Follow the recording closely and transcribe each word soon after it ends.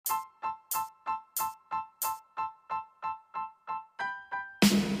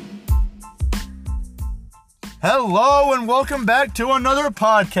Hello and welcome back to another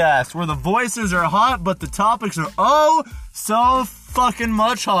podcast where the voices are hot, but the topics are oh so fucking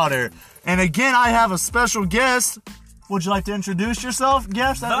much hotter. And again, I have a special guest. Would you like to introduce yourself,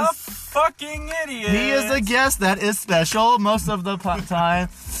 guest? Fucking idiot. He is a guest that is special most of the time.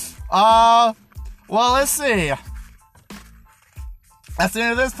 Well, let's see. That's the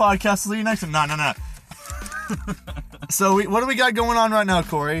end of this podcast. See you next time. No. So, what do we got going on right now,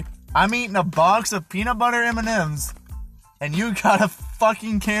 Corey? I'm eating a box of peanut butter M&Ms, and you got a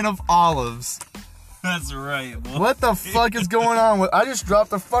fucking can of olives. That's right, boy. What the fuck is going on? I just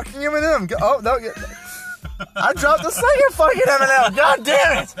dropped the fucking M&M. Oh, no. I dropped the second fucking M&M. God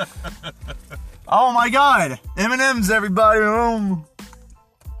damn it. Oh, my God. M&Ms, everybody.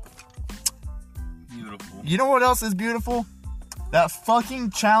 Beautiful. You know what else is beautiful? That fucking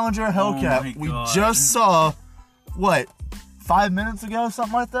Challenger Hellcat we God. just saw, what, 5 minutes ago?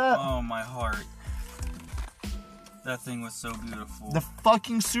 Something like that? Oh, my heart. That thing was so beautiful. The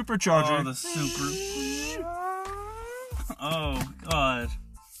fucking supercharger. Oh, the super. Oh, God.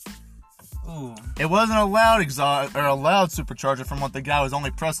 Ooh. It wasn't a loud exhaust or a loud supercharger from what the guy was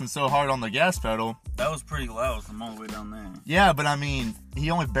only pressing so hard on the gas pedal. That was pretty loud from all the way down there. Yeah, but I mean, he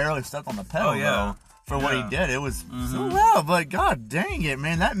only barely stepped on the pedal though. For what he did, it was so loud. But god dang it,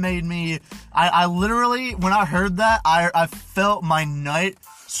 man, that made me. I literally, when I heard that, I felt my nut.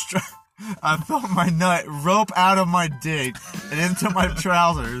 I felt my nut rope out of my dick and into my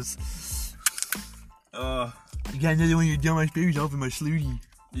trousers. You got another one of your dumbass babies off in my slooty.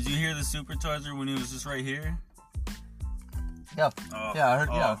 Did you hear the supercharger when he was just right here? Yeah. Oh. Yeah, I heard,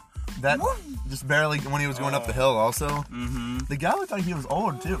 yeah. That, just barely, when he was going up the hill also. Mm-hmm. The guy looked like he was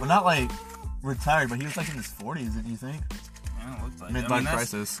old, too. Well, not, like, retired, but he was, like, in his 40s, didn't you think? Yeah, it looks like Midlife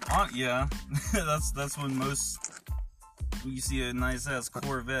crisis. Yeah. that's when you see a nice-ass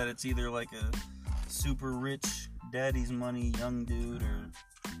Corvette, it's either, like, a super rich daddy's money young dude or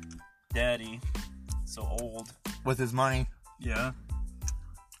daddy so old. With his money. Yeah.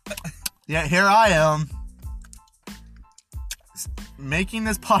 Yeah, here I am making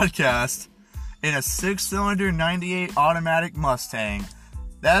this podcast in a 6-cylinder 98 automatic Mustang.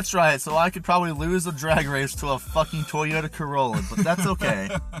 That's right, so I could probably lose a drag race to a fucking Toyota Corolla, but that's okay.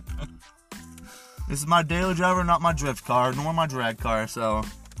 This is my daily driver, not my drift car, nor my drag car, so...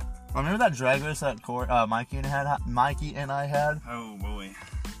 Remember that drag race that Mikey and I had? Oh, boy.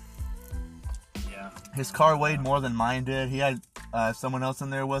 Yeah. His car weighed more than mine did. He had someone else in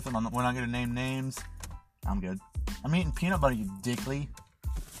there with him. We're not going to name names. I'm good. I'm eating peanut butter, you dickly.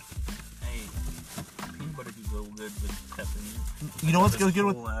 Hey, peanut butter can go good with peppermint. You know what's good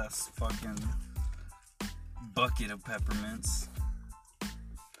with... Whole ass fucking bucket of peppermints.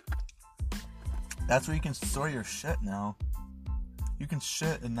 That's where you can store your shit now. You can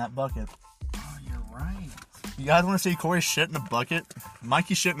shit in that bucket. Oh, you're right. You guys want to see Corey shit in a bucket?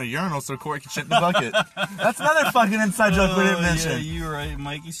 Mikey shit in a urinal so Corey can shit in the bucket. That's another fucking inside joke we didn't mention. Yeah, you're right.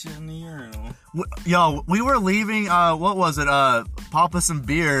 Mikey shit in the urinal. Yo, we were leaving, what was it, pop us some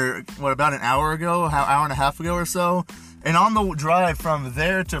beer, about an hour ago? Hour and a half ago or so? And on the drive from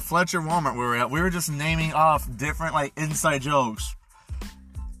there to Fletcher Walmart where we were at, we were just naming off different, like, inside jokes.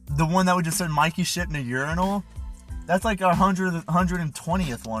 The one that we just said, Mikey shit in a urinal, that's like our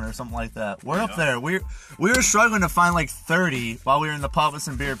 120th one or something like that. We're up there. We were struggling to find like 30 while we were in the Pop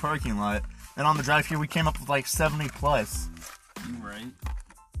and Beer parking lot. And on the drive here, we came up with like 70 plus. You right.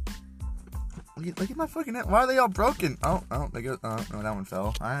 Look at my fucking... Why are they all broken? Oh, they go... Oh, no, that one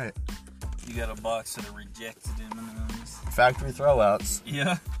fell. All right. You got a box of the rejected M&Ms. Factory throwouts.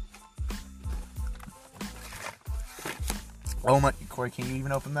 Yeah. Oh my... Corey, can you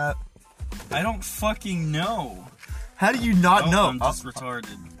even open that? I don't fucking know. How do you not know? I'm just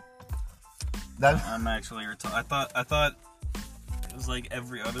retarded. I'm actually retarded. I thought it was like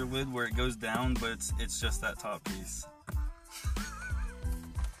every other lid where it goes down, but it's just that top piece.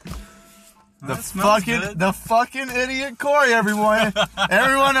 The fucking idiot Corey, everyone.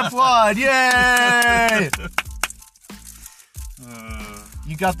 Everyone applaud. Yay!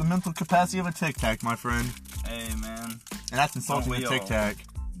 You got the mental capacity of a Tic Tac, my friend. Hey, man. And that's insulting a Tic Tac.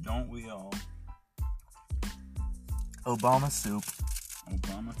 Don't we all? Obama soup.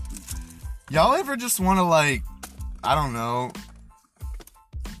 Obama soup. Y'all ever just want to, like, I don't know,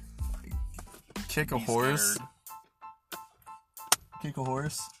 kick a horse? Scared. Kick a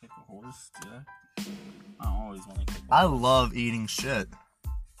horse? Kick a horse, yeah. I always want to kick a horse. I love eating shit.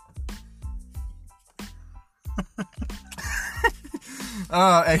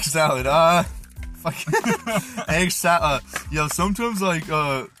 Egg salad. Fucking egg salad. Yo, sometimes, like,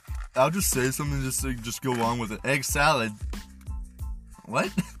 I'll just say something just go on with it. Egg salad.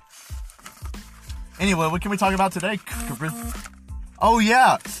 What? Anyway, what can we talk about today, Cooper? Oh,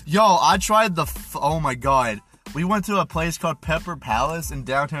 yeah. Yo, I tried oh, my God. We went to a place called Pepper Palace in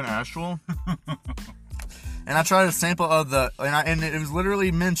downtown Asheville. And I tried a sample of and it was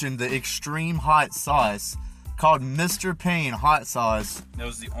literally mentioned the extreme hot sauce called Mr. Payne hot sauce. That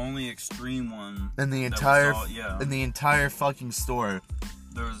was the only extreme one in the entire fucking store.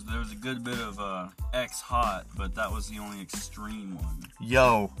 There was a good bit of X hot, but that was the only extreme one.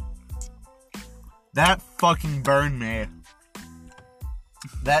 Yo, that fucking burned me.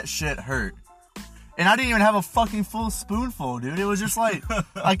 That shit hurt. And I didn't even have a fucking full spoonful, dude. It was just like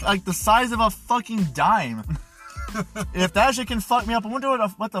the size of a fucking dime. If that shit can fuck me up, I wonder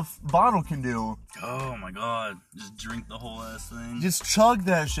what the bottle can do. Oh my God. Just drink the whole ass thing. Just chug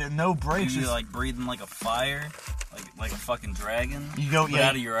that shit, no breaks. Maybe like breathing like a fire, like a fucking dragon. You go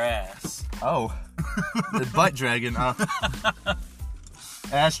out of your ass. Oh. The butt dragon.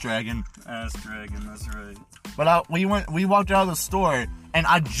 Ass dragon. Ass dragon, that's right. But we walked out of the store, and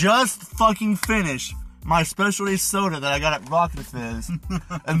I just fucking finished my specialty soda that I got at Rocket Fizz.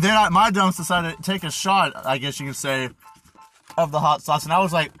 And then my dumps decided to take a shot, I guess you could say, of the hot sauce. And I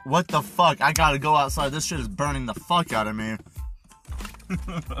was like, what the fuck? I gotta go outside. This shit is burning the fuck out of me.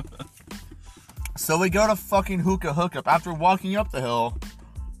 So we go to fucking Hookah Hookup. After walking up the hill,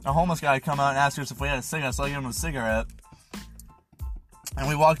 a homeless guy come out and asked us if we had a cigarette, so I gave him a cigarette. And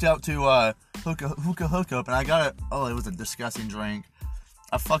we walked out to Hookah Hookup, and I got it was a disgusting drink.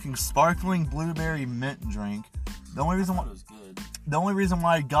 A fucking sparkling blueberry mint drink. The only reason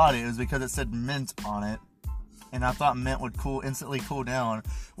why I got it is because it said mint on it, and I thought mint would instantly cool down,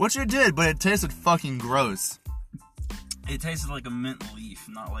 which it did, but it tasted fucking gross. It tasted like a mint leaf,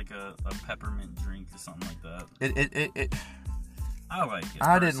 not like a peppermint drink or something like that. I like it.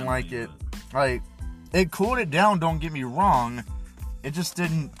 I didn't like it. Like, it cooled it down. Don't get me wrong. It just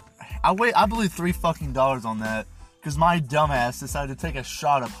didn't. I believe $3 fucking on that. Because my dumbass decided to take a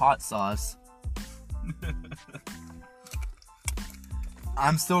shot of hot sauce.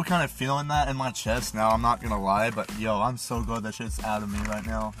 I'm still kind of feeling that in my chest now, I'm not gonna lie. But, yo, I'm so glad that shit's out of me right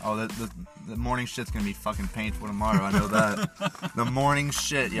now. Oh, the morning shit's gonna be fucking painful tomorrow, I know that. The morning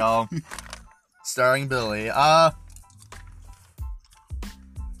shit, y'all. Starring Billy. It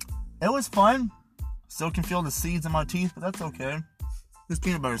was fun. Still can feel the seeds in my teeth, but that's okay. This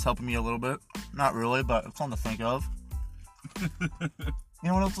peanut butter is helping me a little bit. Not really, but it's fun to think of. You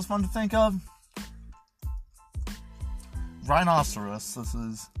know what else is fun to think of? Rhinoceros. This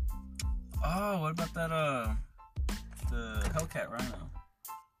is... Oh, what about that, the Hellcat Rhino?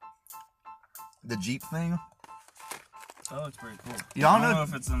 The Jeep thing? That looks pretty cool. Y'all I don't know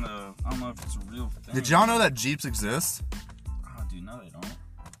if it's a real thing. Did y'all know that Jeeps exist? Oh, dude, no they don't.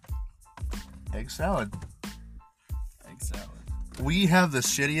 Egg salad. Egg salad. We have the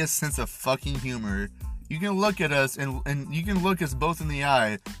shittiest sense of fucking humor. You can look at us and you can look us both in the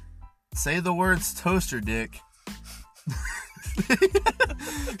eye. Say the words toaster dick.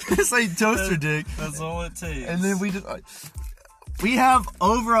 Say toaster dick. That's all it takes. And then we have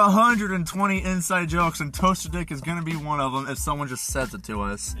over 120 inside jokes, and toaster dick is gonna be one of them if someone just says it to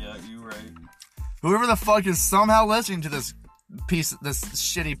us. Yeah, you're right. Whoever the fuck is somehow listening to this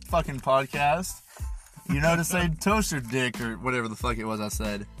shitty fucking podcast, you know to say toaster dick or whatever the fuck it was I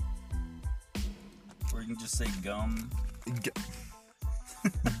said. Or you can just say gum.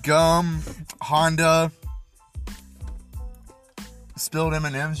 Gum, Honda, spilled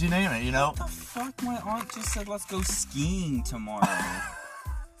M&Ms, you name it, you know? What the fuck? My aunt just said let's go skiing tomorrow.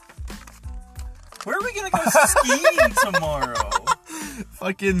 Where are we gonna go skiing tomorrow?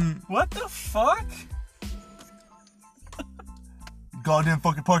 Fucking... What the fuck? Goddamn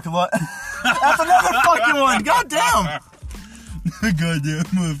fucking parking lot. That's another fucking one. Goddamn. Goddamn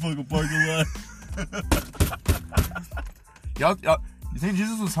motherfucking parking lot. Y'all, you think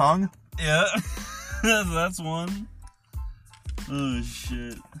Jesus was hung? Yeah. That's one. Oh,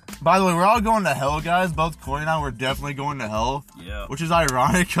 shit. By the way, we're all going to hell, guys. Both Corey and I were definitely going to hell. Yeah. Which is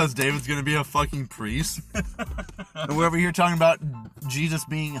ironic, because David's going to be a fucking priest. And we're over here talking about Jesus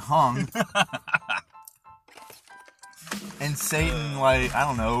being hung. And Satan, like, I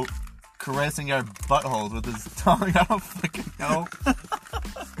don't know, caressing our buttholes with his tongue. I don't fucking know.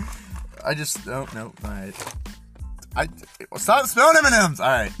 I just don't know. Alright. Stop spilling M&Ms!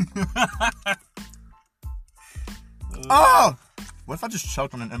 Alright. Oh! What if I just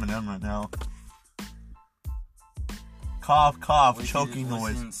choked on an M&M right now? Cough, cough, choking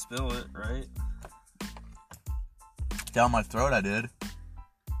noise. You didn't spill it, right? Down my throat, I did.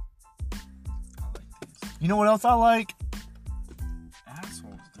 I like these. You know what else I like?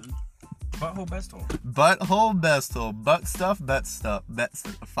 Assholes, dude. Butthole, best hole. Butthole, best hole. Butt stuff, bet stuff.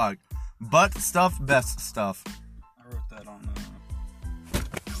 Fuck. Butt stuff, best stuff. I wrote that on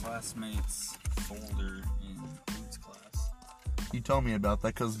classmates folder in Boots class. You told me about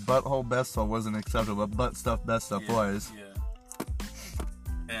that because butthole best stuff wasn't acceptable, but butt stuff best stuff was. Yeah.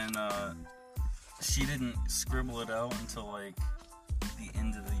 And she didn't scribble it out until like the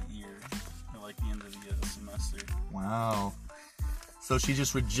end of the year, or like the end of the semester. Wow. So she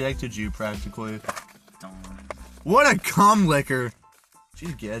just rejected you practically. Darn. What a cum licker.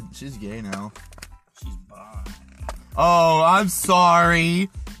 She's gay. She's gay now. She's bi. Oh, I'm sorry.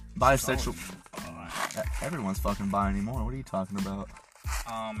 Bisexual. Bi. Everyone's fucking bi anymore. What are you talking about?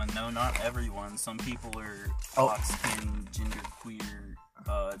 And no, not everyone. Some people are fox-skin, genderqueer,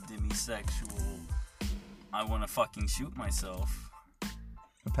 demisexual. I want to fucking shoot myself.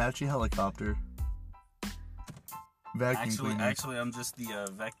 Apache helicopter. Vacuum cleaner. Actually, I'm just the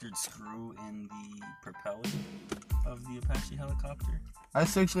vectored screw in the propeller of the Apache helicopter. I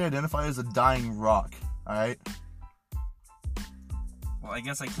sexually identify as a dying rock. Alright? Well, I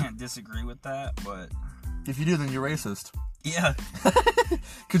guess I can't disagree with that, but... If you do, then you're racist. Yeah.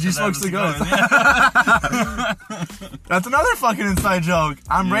 Because you smoke cigars. Yeah. That's another fucking inside joke.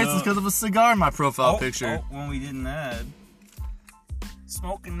 I'm racist because of a cigar in my profile picture. When we didn't add...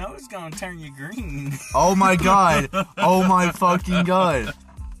 Smoking those gonna turn you green. Oh my god. Oh my fucking god.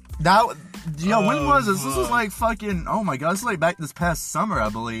 When was this? This was like fucking, oh my god, this was like back this past summer, I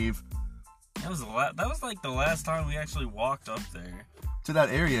believe. That was like the last time we actually walked up there. To that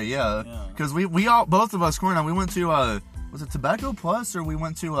area, yeah. Because we all, both of us, Cornell, we went to, was it Tobacco Plus, or we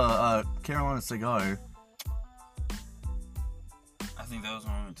went to, Carolina Cigar? I think that was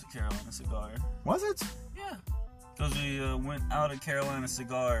when we went to Carolina Cigar. Was it? Yeah. Because we went out of Carolina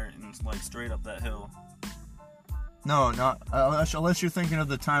Cigar and like straight up that hill. No, not unless you're thinking of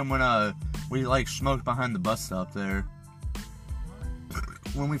the time when we like smoked behind the bus stop there.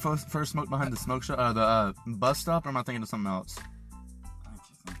 When we first smoked behind the smoke shop, the bus stop, or am I thinking of something else? I think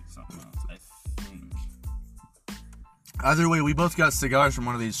you're thinking of something else. I think. Either way, we both got cigars from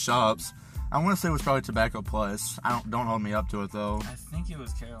one of these shops. I want to say it was probably Tobacco Plus. Don't hold me up to it though. I think it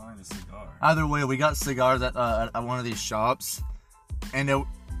was Carolina Cigar. Either way, we got cigars at one of these shops, and it. What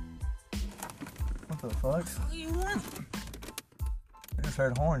the fuck? What do you want? I just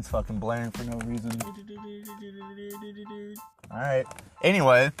heard horns fucking blaring for no reason. Alright.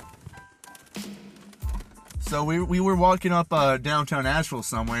 Anyway. So we were walking up downtown Asheville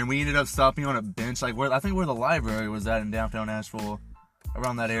somewhere, and we ended up stopping on a bench, like I think where the library was at in downtown Asheville.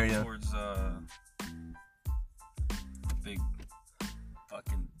 Around that area. Towards big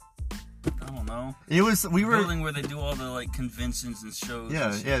fucking, I don't know. We were building where they do all the like conventions and shows.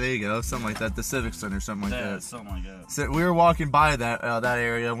 Yeah, and yeah, there you go, something like that. The Civic Center, something like that. Something like that. So we were walking by that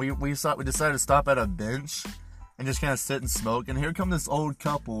area, and we decided to stop at a bench and just kind of sit and smoke. And here come this old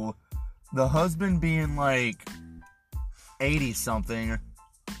couple, the husband being like 80 something,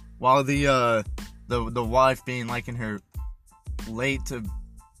 while the wife being like in her late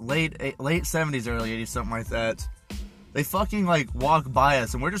 70s, early 80s, something like that. They fucking like walk by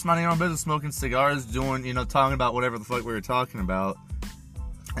us, and we're just minding our own business, smoking cigars, doing, talking about whatever the fuck we were talking about.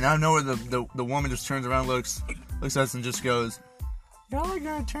 And out of nowhere, the woman just turns around, looks at us, and just goes, "Y'all are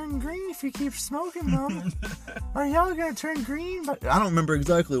gonna turn green if you keep smoking them." Or y'all gonna turn green? But I don't remember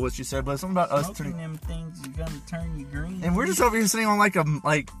exactly what she said, but something about us turning them things are gonna turn you green. And we're just over here sitting on like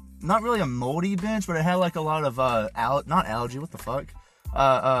not really a moldy bench, but it had like a lot of not algae, what the fuck,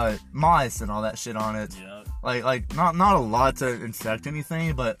 mice and all that shit on it. Yeah. Like not a lot to infect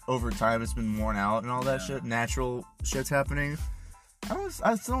anything, but over time it's been worn out and all that shit. Natural shit's happening.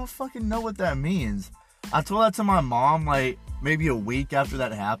 I still don't fucking know what that means. I told that to my mom like maybe a week after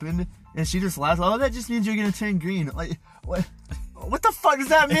that happened, and she just laughed. "Oh, that just means you're gonna turn green." Like what the fuck does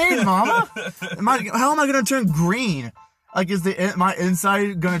that mean, Mama? How am I gonna turn green? Like, is my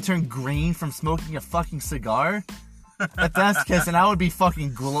inside gonna turn green from smoking a fucking cigar? If that's the case, then I would be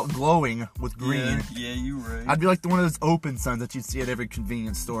fucking glowing with green. Yeah, you right. I'd be like one of those open signs that you'd see at every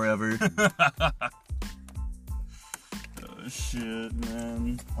convenience store ever. Oh, shit,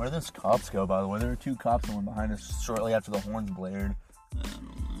 man. Where did those cops go, by the way? There were 2 cops and one behind us shortly after the horns blared. I don't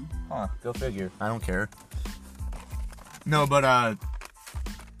know. Huh, go figure. I don't care. No, but,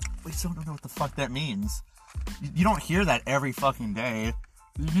 we still don't know what the fuck that means. You don't hear that every fucking day.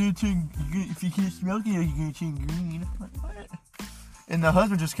 If you keep smoking, you're gonna turn green. Like, what? And the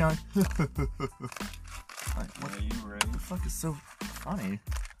husband just kind of like, what the fuck is so funny?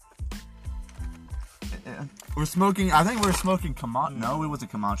 We're smoking. I think we were smoking Camacho. No, it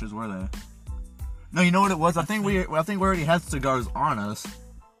wasn't Camachos, were they? No, you know what it was? I think we already had cigars on us.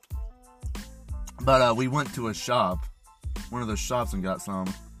 But we went to a shop, one of those shops, and got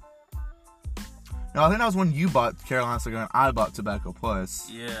some. No, I think that was when you bought Carolina cigar and I bought Tobacco Plus.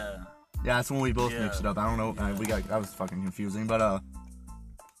 Yeah. Yeah, that's when we both Yeah. mixed it up. I don't know. That was fucking confusing, but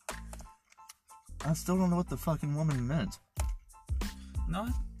I still don't know what the fucking woman meant. No.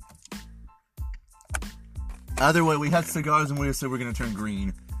 Either way, we had cigars and we said we're gonna turn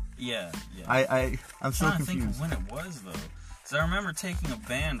green. Yeah. I'm so trying to think confused. of when it was though, because I remember taking a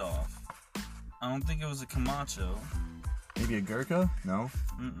band off. I don't think it was a Camacho. Maybe a Gurkha? No.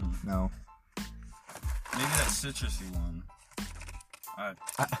 No. Maybe that citrusy one. I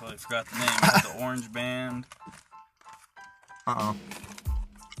totally forgot the name. It was the orange band.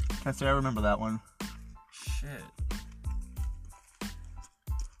 Can't say I remember that one. Shit.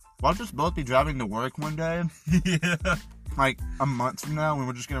 We'll just both be driving to work one day, Yeah. like a month from now, and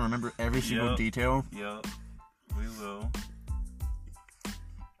we're just gonna remember every single detail. Yep. We will.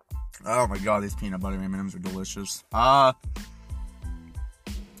 Oh my god, these peanut butter M&Ms are delicious.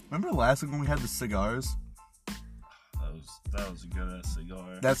 Remember the last week when we had the cigars? That was a good ass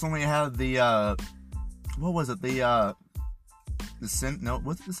cigar. That's when we had the what was it? Was it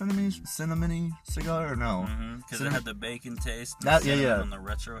the cinnamon cigar or no? Because it had the bacon taste. That, yeah. On the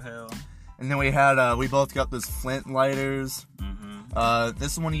retrohale. And then we had we both got this Flint lighters.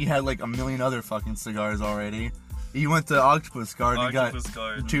 This one you had like a million other fucking cigars already. You went to Octopus Garden. You got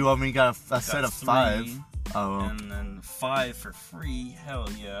two of them. You got a set of 5. Oh. And then 5 for free. Hell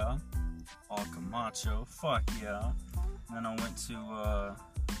yeah. All Camacho. Fuck yeah. Then I went to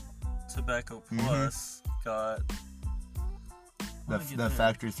Tobacco Plus. Got the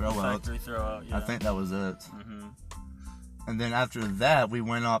factory throwout. Factory throwout. Yeah. I think that was it. And then after that, we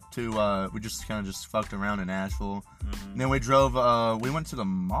went up to, we just kind of just fucked around in Asheville. And then we drove, we went to the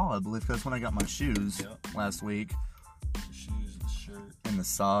mall, I believe, because that's when I got my shoes last week. The shoes, the shirt. And the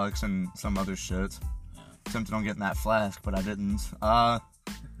socks and some other shit. Yeah. Tempted on getting that flask, but I didn't.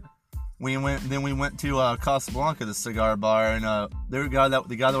 We went to Casablanca, the cigar bar, and the guy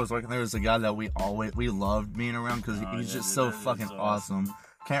that was working there was a guy that we loved being around because he's just so fucking awesome.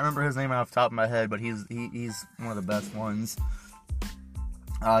 Can't remember his name off the top of my head, but he's one of the best ones.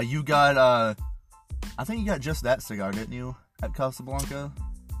 You got I think you got just that cigar, didn't you, at Casablanca?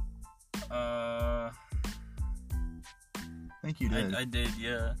 I think you did. I did,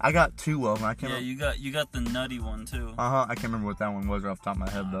 yeah. I got 2 of them. I can't. Yeah, you got the nutty one too. I can't remember what that one was off the top of my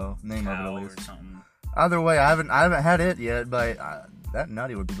head though. Name of it at Cow least. or something. Either way, I haven't had it yet, but that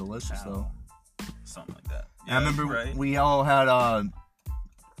nutty would be delicious though. Something like that. Yeah, I remember we all had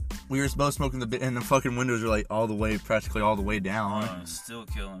we were both smoking and the fucking windows were like practically all the way down. Oh, it's still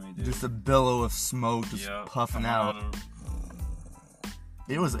killing me, dude. Just a billow of smoke just puffing out.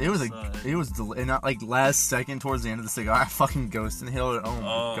 It was and not like last second towards the end of the cigar, I fucking ghost inhaled it. Oh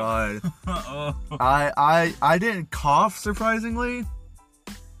my god. I didn't cough surprisingly,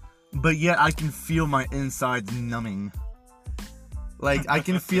 but yet I can feel my insides numbing. Like I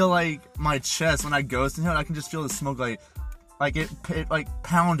can feel like my chest when I ghost inhaled. I can just feel the smoke like it like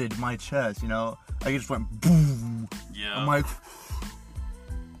pounded my chest. You know, like it just went boom. Yeah. I'm like,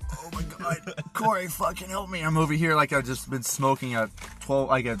 oh my god, Corey, fucking help me! I'm over here like I've just been smoking a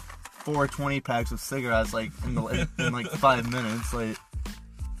 420 packs of cigarettes like in like 5 minutes. Like,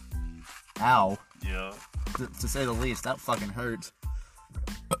 ow. Yeah. To say the least, that fucking hurts.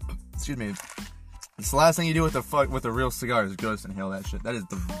 Excuse me. It's the last thing you do with a real cigar is ghost inhale that shit. That is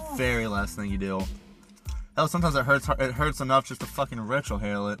the very last thing you do. Hell, sometimes it hurts enough just to fucking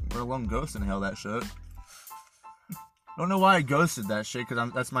retrohale it, let alone ghost inhale that shit. I don't know why I ghosted that shit,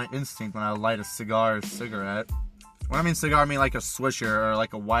 because that's my instinct when I light a cigar or cigarette. When I mean cigar, I mean like a Swisher or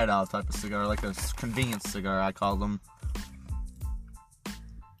like a White Owl type of cigar, like a convenience cigar, I call them. You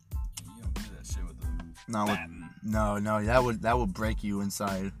don't do that shit with them. No, that would break you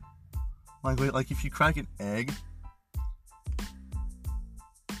inside. Like if you crack an egg.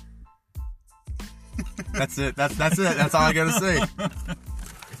 That's it. That's it. That's all I gotta say.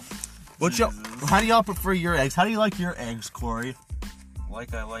 How do y'all prefer your eggs? How do you like your eggs, Corey?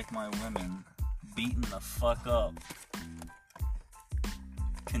 Like I like my women, beaten the fuck up.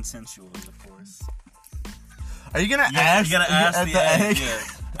 Consensually, of course. Are you gonna ask? You gotta ask the egg. Yeah.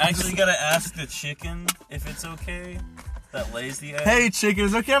 Actually, you gotta ask the chicken if it's okay that lays the egg. Hey, chicken,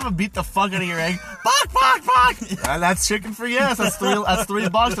 is it okay if I beat the fuck out of your egg? Fuck! That's chicken for yes. That's 3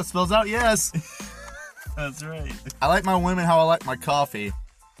 bucks. That spells out yes. That's right. I like my women how I like my coffee.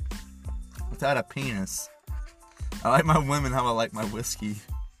 Without a penis. I like my women how I like my whiskey.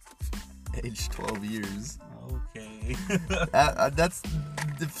 Aged 12 years. Okay. That's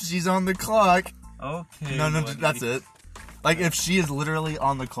if she's on the clock. Okay. No, that's it. Like if she is literally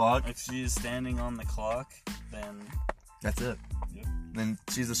on the clock. If she is standing on the clock, then That's it. Yep. Then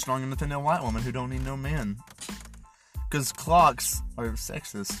she's a strong, independent white woman who don't need no man. Because clocks are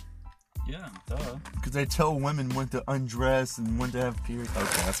sexist. Yeah, duh. Because they tell women when to undress and when to have periods.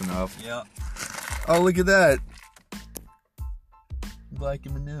 Okay, that's enough. Yeah. Oh, look at that. Black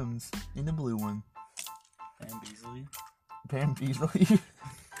M&M's. And the blue one. Pam Beasley. Pam Beasley.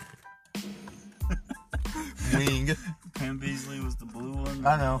 Wing. Pam Beasley was the blue one.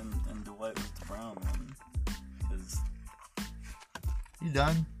 I know. And Dwight was the brown one. 'Cause You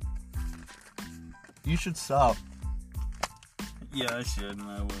done? You should stop. yeah, I should and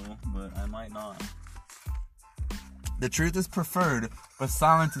I will, but I might not. The truth is preferred, but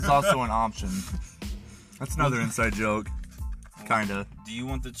silence is also an option. That's another inside joke. Kinda. Do you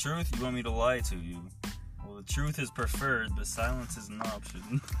want the truth? You want me to lie to you? Well, the truth is preferred, but silence is an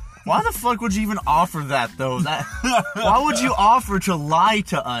option. Why the fuck would you even offer that, though? Why would you offer to lie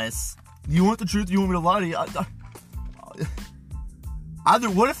to us? You want the truth? You want me to lie to you? Either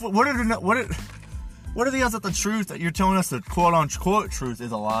what are the odds that the truth that you're telling us the quote unquote truth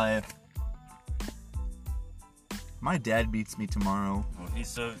is a lie? My dad beats me tomorrow. Well, he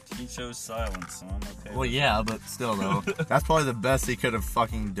chose silence, so I'm okay. Well, yeah, but still though, that's probably the best he could have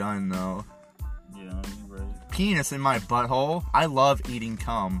fucking done though. Yeah, you're right. Penis in my butthole. I love eating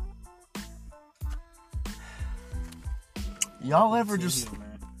cum. Y'all ever just Humor.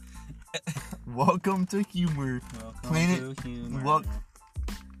 welcome to humor? Welcome Planet- to humor.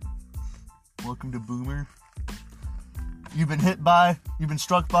 Welcome to Boomer. You've been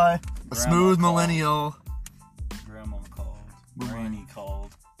struck by a Grandma smooth called. millennial. Grandma called. Boomerang. Granny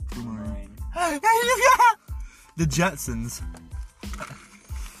called. Boomerang. Boomerang. The Jetsons.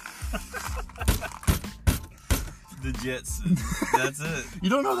 The Jetsons. That's it. You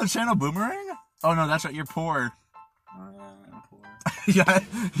don't know the channel Boomerang? Oh no, that's right. You're poor. Oh, yeah, I'm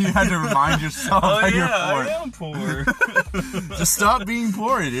poor. you had to remind yourself Oh that yeah, you're poor. I am poor. Just stop being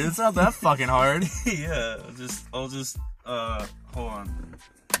poor, dude. It's not that fucking hard. Yeah, I'll just hold on.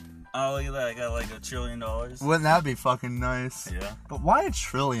 Oh, look at that, I got like $1 trillion. Wouldn't that be fucking nice? Yeah. But why $1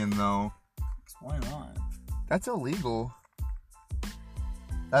 trillion though? Why not? That's illegal.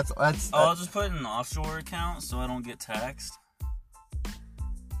 I'll just put it in an offshore account so I don't get taxed.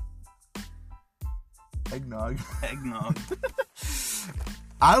 Eggnog. Eggnog.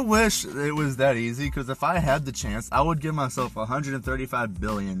 I wish it was that easy, because if I had the chance, I would give myself 135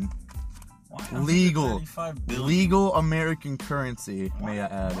 billion. Why Legal. 135 billion? Legal American currency, may I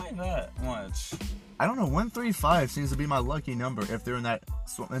add. Why that much? I don't know, 135 seems to be my lucky number if they're in that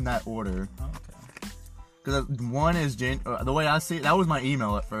order. Okay. Because one is, the way I see it, that was my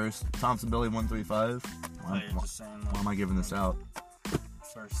email at first, Thompson Billy 135. Oh, you're just saying Why am I giving this out?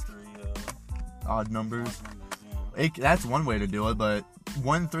 first three Odd numbers. yeah. That's one way to do it, but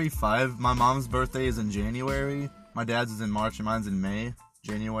 135, my mom's birthday is in January, my dad's is in March, and mine's in May.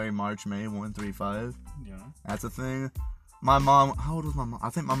 January, March, May, 135. Yeah. That's a thing. My mom, how old was my mom?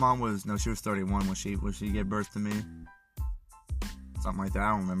 I think my mom was, no, she was 31 when she gave birth to me. Something like that, I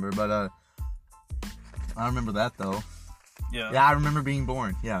don't remember, but I remember that though. Yeah. Yeah, I remember being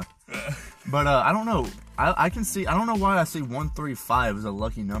born, yeah. But I don't know, I can see, I don't know why I see 135 as a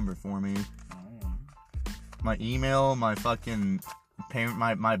lucky number for me. My email, my fucking parent,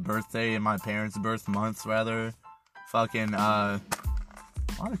 my birthday and my parents' birth months rather. Fucking, a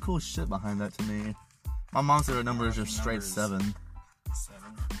lot of cool shit behind that to me. My mom's favorite number is just straight 7. 7.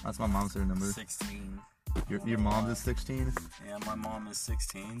 That's my mom's favorite number. 16. Your mom's is 16? Yeah, my mom is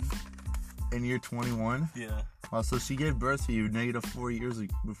 16. And you're 21? Yeah. Wow, so she gave birth to you negative 4 years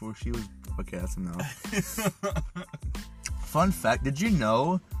before she was... Okay, that's enough. Fun fact, did you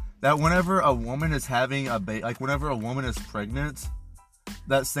know that whenever a woman is having a baby, like whenever a woman is pregnant,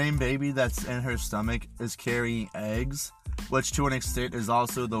 that same baby that's in her stomach is carrying eggs, which to an extent is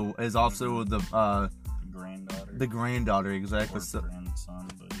also the Granddaughter. the granddaughter, exactly. Or So, grandson,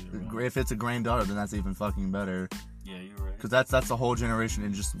 but you're right. if it's a granddaughter, then that's even fucking better, Yeah, you're right. because that's a whole generation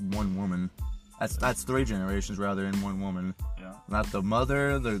in just one woman. That's 3 generations rather in one woman. Yeah. Not the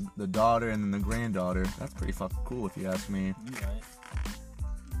mother, the daughter, and then the granddaughter. That's pretty fucking cool if you ask me. You're right.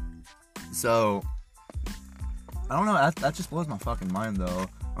 So, I don't know, that just blows my fucking mind though.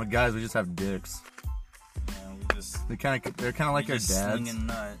 Like, guys, we just have dicks. Yeah, They're kind of like our dads. Slinging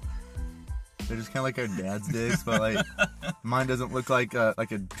nut. They're just kind of like our dad's dicks, but like mine doesn't look like a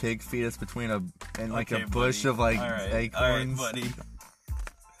pig fetus between a bush buddy. of like Alright, acorns buddy.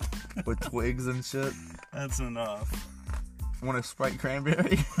 with twigs and shit. That's enough. Want a Sprite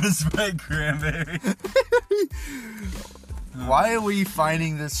cranberry? Sprite cranberry. Why are we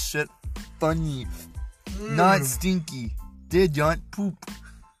finding this shit funny? Not stinky. Did you poop?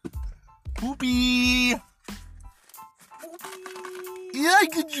 Poopy! Yeah,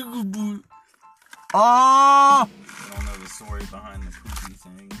 get you. Oh! I don't know the story behind the poopy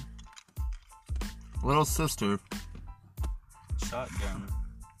thing. Little sister. Shotgun.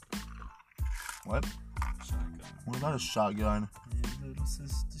 What? Shotgun. What about a shotgun? Hey, little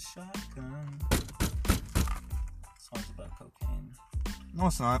sister shotgun. Song's about cocaine. No,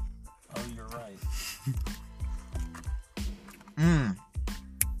 it's not. Oh, you're right.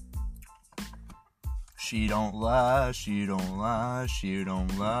 She don't lie, she don't lie, she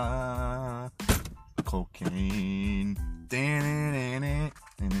don't lie. Cocaine.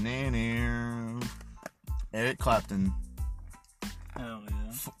 Eric Clapton. Hell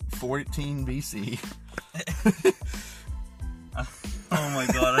yeah. 14 BC. Oh my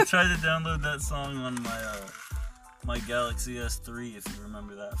god, I tried to download that song on my Galaxy S3, if you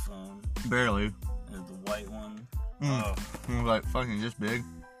remember that phone. Barely. The white one. It was like fucking just big.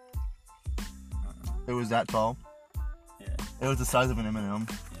 It was that tall. Yeah. It was the size of an M&M.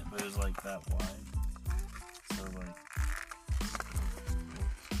 Yeah, but it was like that wide. So like.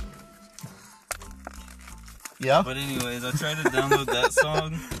 Yeah? But anyways, I tried to download that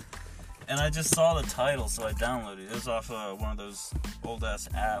song, and I just saw the title, so I downloaded it. It was off one of those old ass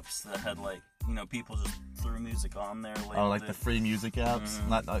apps that had like, you know, people just threw music on there. Oh, like the free music apps? Mhm.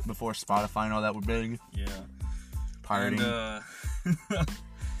 Not like before Spotify and all that were big? Yeah. Pirating? And,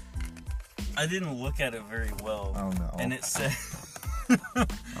 I didn't look at it very well. Oh no. And it said Oh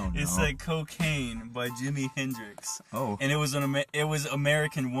no. it said "Cocaine" by Jimi Hendrix. Oh. And it was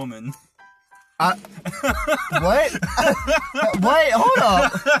American Woman. What? Wait, hold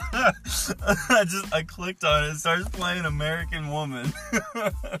up. I clicked on it. It starts playing American Woman.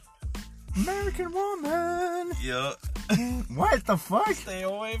 American Woman. Yeah. What the fuck? Stay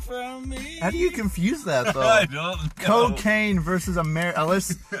away from me. How do you confuse that though? I don't know. Cocaine versus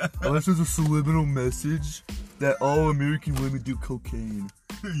unless there's a subliminal message that all American women do cocaine.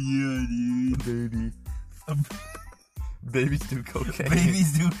 Yeah, dude. Baby. Babies do cocaine.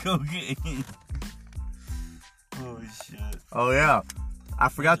 Babies do cocaine. Oh shit. Oh yeah. I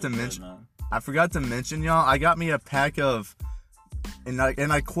forgot to Good, mention. man. I forgot to mention, y'all. I got me a pack of, and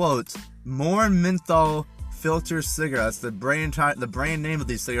I quote, more menthol filter cigarettes. The brand name of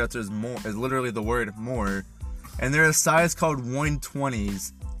these cigarettes is more. Is literally the word more, and they're a size called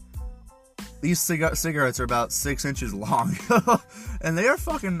 120s. These cigarettes are about 6 inches long, and they are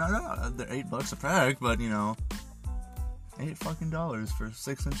fucking. They're $8 a pack, but you know, $8 fucking for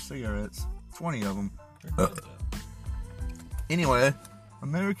 6-inch cigarettes. 20 of them. They're good, though. Anyway,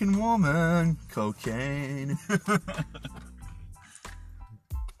 American Woman, cocaine.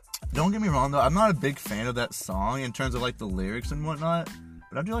 Don't get me wrong though, I'm not a big fan of that song in terms of like the lyrics and whatnot,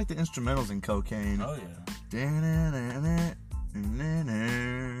 but I do like the instrumentals in Cocaine. Oh yeah.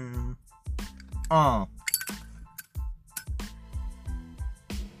 Oh.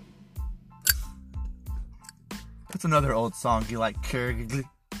 That's another old song. You like Corgi?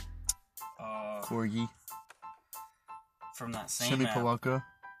 From that same Shimmy app. Palaka?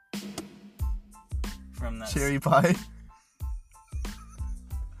 From that Cherry Pie?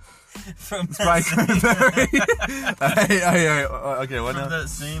 from Sprite that Cranberry? Okay, what from now? that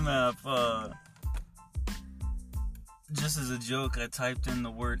same app, just as a joke, I typed in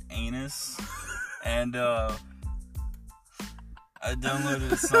the word anus, and I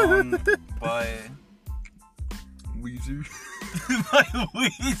downloaded a song by Weezer. by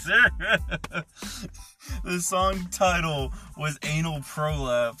Weezer. The song title was "Anal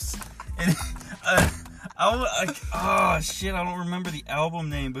Prolapse," and oh shit, I don't remember the album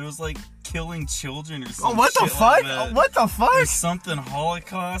name, but it was like "Killing Children" or something. Oh, what the fuck? What the fuck? Or something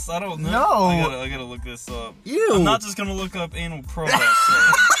Holocaust. I don't know. No. I gotta look this up. Ew. I'm not just gonna look up anal prolapse.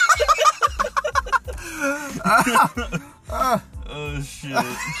 Oh shit.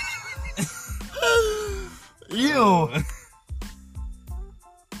 Ew.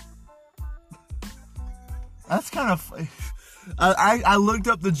 That's kind of. I looked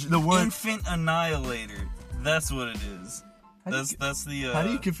up the word. Infant Annihilator. That's what it is. That's the. How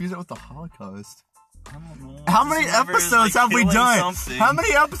do you confuse it with the Holocaust? I don't know. How many episodes have we done? How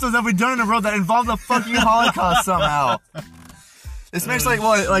many episodes have we done in a row that involve the fucking Holocaust somehow? This makes like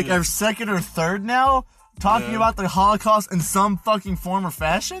what, like our second or third now, talking about the Holocaust in some fucking form or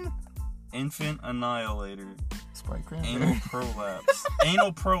fashion. Infant Annihilator. Sprite Anal Cranberry. prolapse.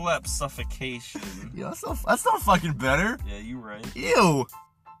 Anal prolapse suffocation. Yeah, that's not fucking better. Yeah, you right. Ew.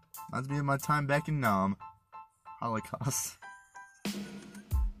 Reminds me of my time back in Nam. Holocaust.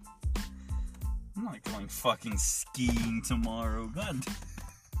 I'm not going fucking skiing tomorrow. God.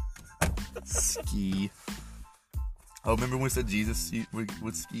 Ski. Oh, remember when we said Jesus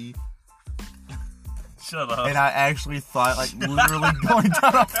would ski? Shut up. And I actually thought, like, literally going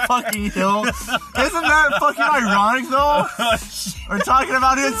down a fucking hill. Isn't that fucking ironic, though? We're talking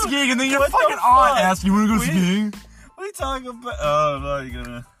about it skiing, and then your fucking aunt asks, you want to go skiing? We talking about... Oh, no, you're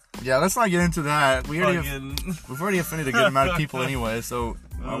gonna... Yeah, let's not get into that. We've already offended a good amount of people anyway, so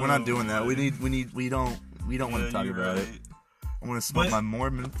we're not doing that. We don't want to talk about it. I want to smoke my more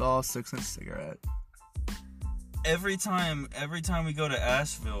menthol 6-inch cigarette. Every time we go to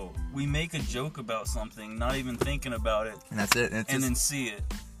Asheville, we make a joke about something, not even thinking about it. And that's it. And then see it.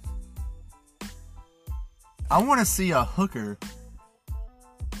 I want to see a hooker.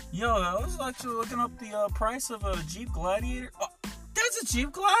 Yo, I was actually looking up the price of a Jeep Gladiator. Oh, that's a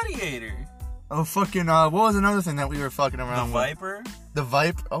Jeep Gladiator. Oh, fucking, what was another thing that we were fucking around with? The Viper? The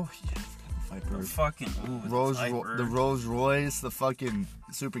Viper? Oh, yeah. Viper. The fucking, the Rolls Royce, the fucking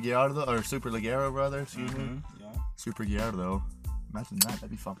Super Gallardo, or Super Leggero, brother, excuse me. Yeah. Super Gallardo. Imagine that, that'd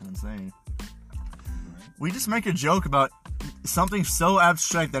be fucking insane. Right. We just make a joke about something so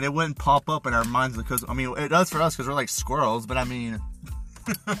abstract that it wouldn't pop up in our minds because, I mean, it does for us because we're like squirrels, but I mean,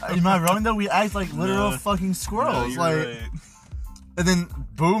 am I wrong though? We act like literal fucking squirrels. No, you're right. And then,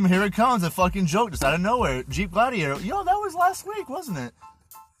 boom, here it comes, a fucking joke just out of nowhere. Jeep Gladiator. Yo, that was last week, wasn't it?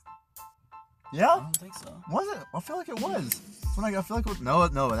 Yeah? I don't think so. Was it? I feel like it was. I feel like no,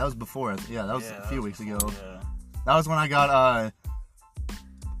 that was before. Yeah, that was a few weeks ago. Yeah. That was when I got,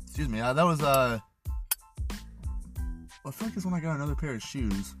 excuse me, that was, I feel like it's when I got another pair of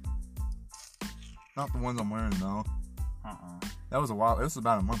shoes. Not the ones I'm wearing, though. That was a while, it was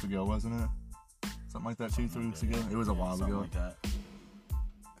about a month ago, wasn't it? Something like that, 2-3 weeks ago? It was a while ago. Like that.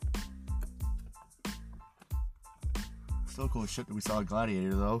 Still cool shit that we saw a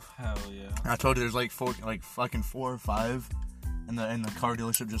Gladiator, though. Hell yeah. I told you there's like fucking 4 or 5 in the car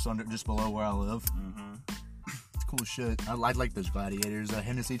dealership just below where I live. Mm-hmm. It's cool shit. I like those Gladiators. A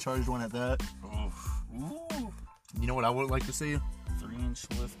Hennessy charged one at that. Ooh. You know what I would like to see? 3-inch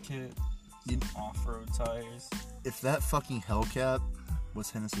lift kit. Off-road tires. If that fucking Hellcat was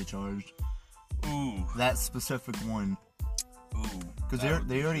Hennessy charged. Ooh. That specific one. Ooh. Because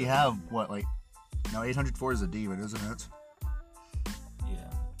they already have what, like, now 804 is a Demon, isn't it? Yeah.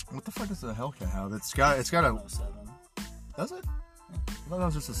 What the fuck does the Hellcat have? It's got a 7. Does it? Yeah. I thought that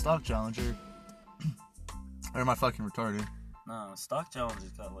was just a stock Challenger. Or am I fucking retarded? No, stock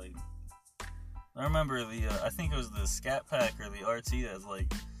Challenger's got like. I remember I think it was the Scat Pack or the RT that has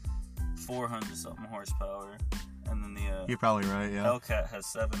like 400 something horsepower, and then the you're probably right. Yeah. Hellcat has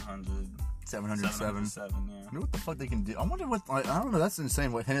 700. 707. 707, yeah. I wonder what the fuck they can do. I wonder what. I don't know. That's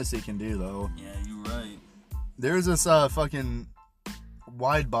insane what Hennessy can do, though. Yeah, you're right. There's this fucking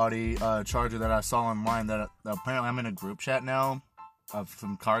wide body Charger that I saw online that apparently I'm in a group chat now of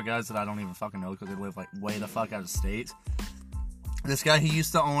some car guys that I don't even fucking know because they live like way the fuck out of state. This guy, he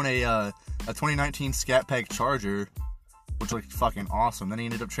used to own a 2019 Scat Pack Charger, which looked fucking awesome. Then he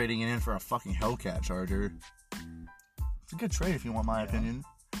ended up trading it in for a fucking Hellcat Charger. It's a good trade if you want my opinion.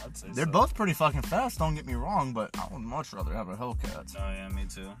 I'd say They're both pretty fucking fast, don't get me wrong, but I would much rather have a Hellcat. Oh yeah, me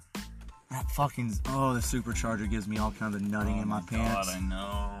too. That fucking, the supercharger gives me all kinds of nutting in my pants. God, I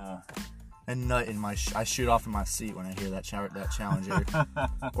know. And nut in my, I shoot off in my seat when I hear that Challenger.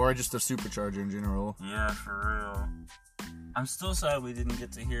 Or just a supercharger in general. Yeah, for real. I'm still sad we didn't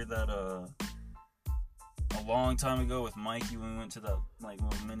get to hear that, a long time ago with Mikey when we went to that, like,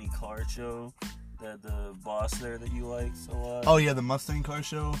 little mini car show. The boss there that you liked a lot. Oh yeah, the Mustang car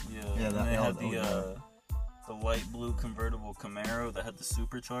show. Yeah, that they had the light blue convertible Camaro that had the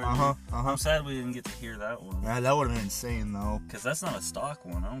supercharger. I'm sad we didn't get to hear that one. Yeah, that would have been insane though. Because that's not a stock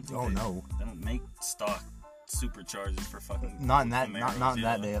one. I don't think. They don't make stock superchargers for fucking. Not in that. Camaros, not in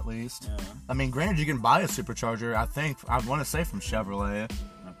that day at least. Yeah. I mean, granted, you can buy a supercharger. I want to say from Chevrolet.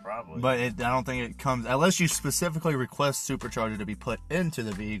 Probably. But I don't think it comes unless you specifically request supercharger to be put into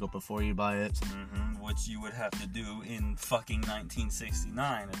the vehicle before you buy it. Mm-hmm, which you would have to do in fucking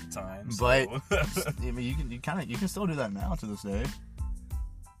 1969 at the time. So. But I mean, you can still do that now to this day.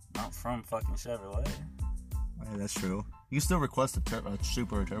 Not from fucking Chevrolet. Yeah, that's true. You can still request a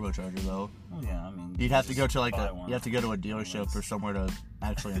super turbocharger though. Well, yeah, I mean, you'd have to go to a dealership or somewhere to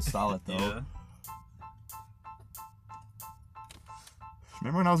actually install it though. Yeah.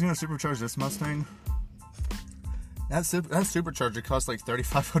 Remember when I was gonna supercharge this Mustang? That supercharger cost like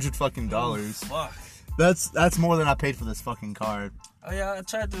 $3,500 fucking dollars. Oh, fuck. That's more than I paid for this fucking car. Oh yeah, I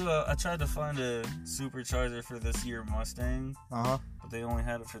tried to find a supercharger for this year Mustang. But they only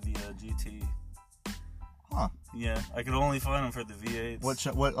had it for the GT. Huh. Yeah, I could only find them for the V8s. What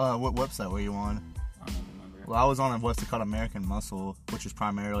website were you on? I don't remember. Well, I was on what's called American Muscle, which is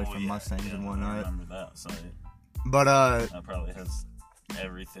primarily for Mustangs and whatnot. I remember that site. But that probably has.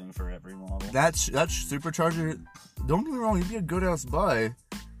 everything for every model. That supercharger, don't get me wrong, it'd be a good ass buy,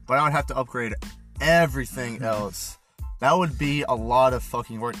 but I would have to upgrade everything else. That would be a lot of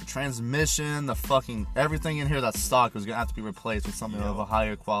fucking work. The transmission, the fucking everything in here that's stock was gonna have to be replaced with something of a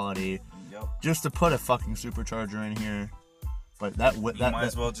higher quality, just to put a fucking supercharger in here. But you might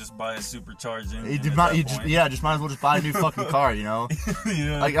as well just buy a supercharged engine. Just might as well just buy a new fucking car, you know?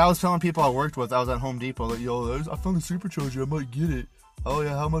 Yeah. Like, I was telling people I worked with, I was at Home Depot, like, yo, I found a supercharger, I might get it. Oh,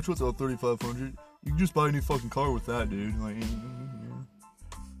 yeah, how much was it? Oh, $3,500. You can just buy a new fucking car with that, dude. Like, yeah.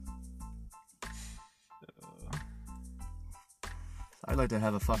 I'd like to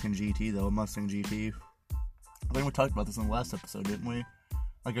have a fucking GT, though, a Mustang GT. I think we talked about this in the last episode, didn't we?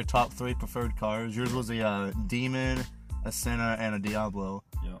 Like, your top 3 preferred cars. Yours was a Demon, a Senna, and a Diablo.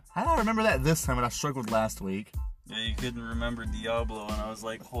 Yeah. How did I remember that this time, and I struggled last week? Yeah, you couldn't remember Diablo, and I was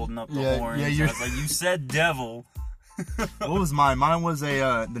like holding up the horns. Yeah, I was like, you said devil. What was mine? Mine was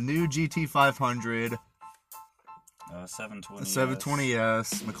the new GT 500. 720.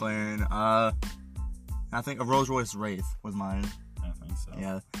 720S McLaren. I think a Rolls Royce Wraith was mine. I think so.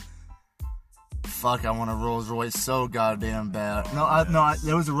 Yeah. Fuck, I want a Rolls Royce so goddamn bad.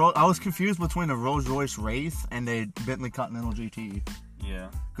 There was I was confused between a Rolls Royce Wraith and a Bentley Continental GT. Yeah.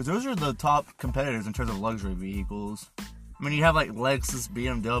 Because those are the top competitors in terms of luxury vehicles. I mean, you have like Lexus,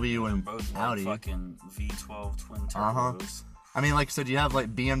 BMW, and both Audi. Fucking V12 twin turbos. I mean, like I said, you have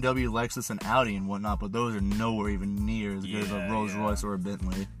like BMW, Lexus, and Audi and whatnot, but those are nowhere even near as good as a Rolls Royce or a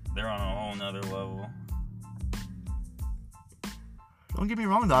Bentley. They're on a whole nother level. Don't get me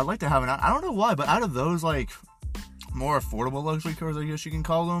wrong though, I'd like to have I don't know why, but out of those like more affordable luxury cars, I guess you can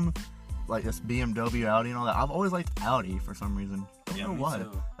call them, like this BMW, Audi, and all that, I've always liked Audi for some reason. Don't know why.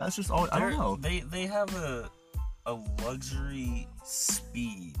 Too. That's just always, I don't know. They have a luxury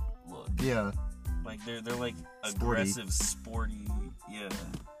speed look. Yeah. Like they're like aggressive, sporty. Yeah.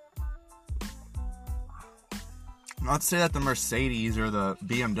 Not to say that the Mercedes or the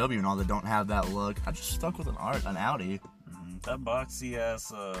BMW and all that don't have that look. I just stuck with an Audi. That boxy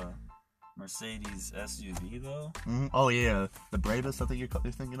ass Mercedes SUV though. Mm-hmm. Oh yeah, the Brabus. I think you're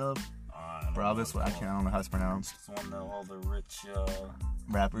thinking of. Brabus. I don't know how it's pronounced. It's one that all the rich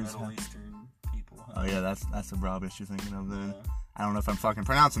rappers, Middle Eastern people have. Oh yeah, that's the Brabus you're thinking of then. Yeah. I don't know if I'm fucking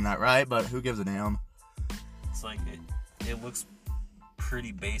pronouncing that right, but who gives a damn? It's like it looks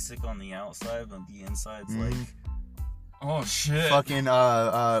pretty basic on the outside, but the inside's like. Oh shit! Fucking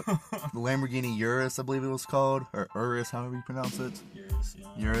Lamborghini Urus, I believe it was called, or Urus, however you pronounce it. Urus, yeah.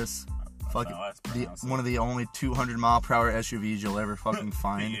 Urus. Fucking one of the only 200-mile-per-hour SUVs you'll ever fucking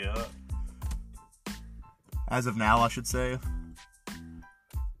find. Yeah. As of now, I should say.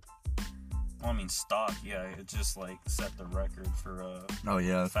 Well, I mean, stock, yeah, it just like set the record for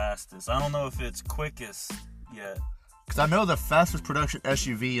fastest. I don't know if it's quickest yet. Because I know the fastest production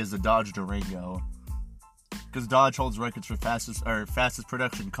SUV is the Dodge Durango. Because Dodge holds records for fastest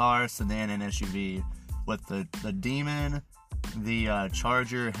production car, sedan, and SUV, with the Demon, the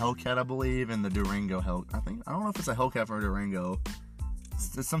Charger Hellcat, I believe, and the Durango I don't know if it's a Hellcat or a Durango.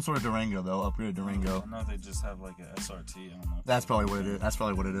 It's some sort of Durango though, upgraded Durango. I know they just have like a SRT. I don't know. That's probably what it is. That's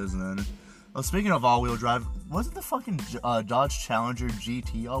probably what it is then. Well, speaking of all-wheel drive, wasn't the fucking Dodge Challenger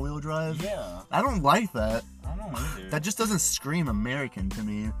GT all-wheel drive? Yeah. I don't like that. I don't either. That just doesn't scream American to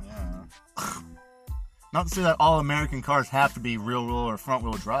me. Yeah. Not to say that all American cars have to be rear-wheel or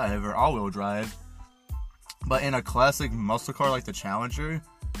front-wheel drive or all-wheel drive, but in a classic muscle car like the Challenger,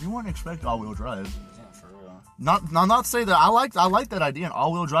 you wouldn't expect all-wheel drive. Yeah, for real. Not to say that I like that idea, an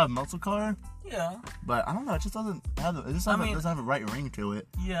all-wheel drive muscle car. Yeah. But I don't know, it just doesn't have doesn't have a right ring to it.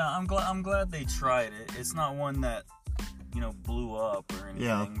 Yeah, I'm glad they tried it. It's not one that blew up or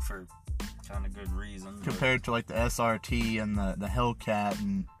anything for kind of good reason. Compared to like the SRT and the Hellcat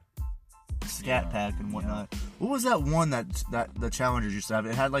and Scat Pack and whatnot. Yeah. What was that one that the Challengers used to have?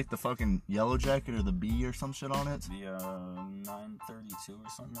 It had like the fucking Yellow Jacket or the B or some shit on it. The 932 or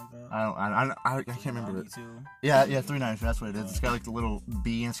something like that. I can't remember it. Yeah, 392. That's what it is. It's got like the little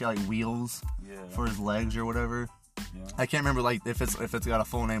B and it's got like wheels for his legs or whatever. Yeah. I can't remember like if it's got a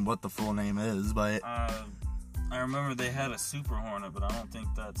full name, what the full name is, but I remember they had a Super Hornet, but I don't think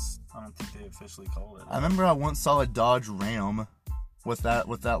they officially called it. I remember I once saw a Dodge Ram with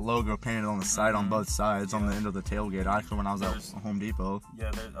that logo painted on the side on both sides on the end of the tailgate. Actually, when I was at Home Depot.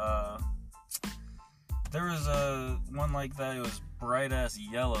 Yeah, there was one like that. It was bright ass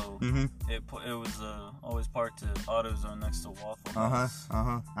yellow. Mm-hmm. It was always parked at AutoZone next to Waffle House.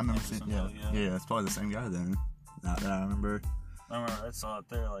 I remember seeing. Yeah, it's probably the same guy then. That I remember. I saw it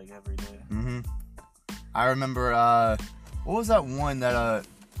there like every day. Mm-hmm. I remember. What was that one that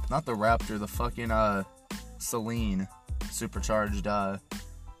not the Raptor, the fucking Celine. supercharged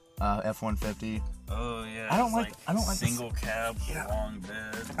F-150. Oh yeah. I don't it's like single cab with a long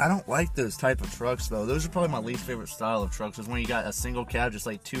bed. I don't like those type of trucks though. Those are probably my least favorite style of trucks. Is when you got a single cab, just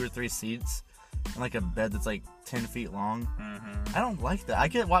like 2 or 3 seats, and like a bed that's like 10 feet long. Mm-hmm. I don't like that. I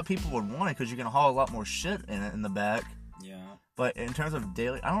get why people would want it because you can haul a lot more shit in it in the back. Yeah. But in terms of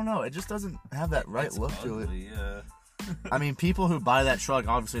daily, I don't know. It just doesn't have that right It's look to it. ugly, yeah. I mean, people who buy that truck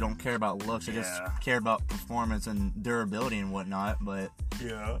obviously don't care about looks. They just Yeah. care about performance and durability and whatnot. But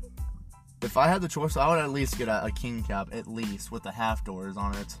Yeah. if I had the choice, I would at least get a king cab, at least with the half doors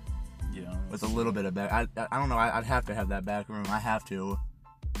on it, Yeah. with a little bit of back. I don't know. I'd have to have that back room. I have to.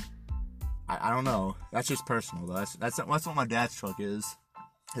 I don't know. That's just personal though. That's what my dad's truck is.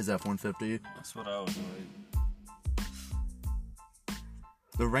 His F-150. That's what I was like.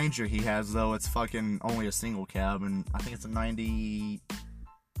 The Ranger he has though, it's fucking only a single cab, and I think it's a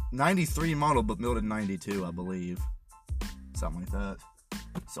 93 model, but built in 92, I believe. Something like that.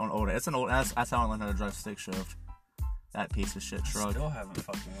 So an old. That's how I learned how to drive stick shift. That piece of shit I truck. still haven't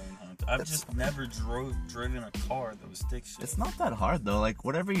fucking learned how to. I've just never driven a car that was stick shift. It's not that hard though. Like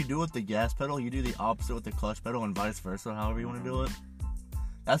whatever you do with the gas pedal, you do the opposite with the clutch pedal, and vice versa. However you want to do it.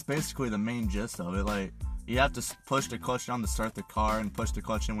 That's basically the main gist of it. Like you have to push the clutch down to start the car, and push the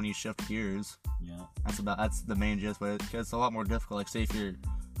clutch in when you shift gears. Yeah. That's the main gist. But it's a lot more difficult. Like say if you're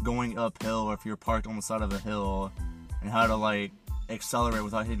going uphill, or if you're parked on the side of a hill, and how to like accelerate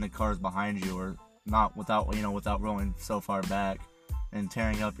without hitting the cars behind you, or not without rolling so far back and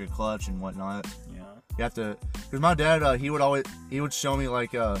tearing up your clutch and whatnot. Yeah. You have to, because my dad, he would show me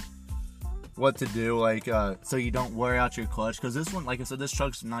like what to do, like so you don't wear out your clutch. Because this one, like I said, this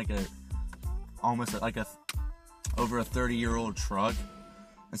truck's like almost like over a 30-year-old truck,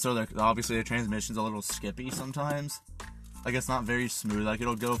 and so obviously the transmission's a little skippy sometimes. Like it's not very smooth. Like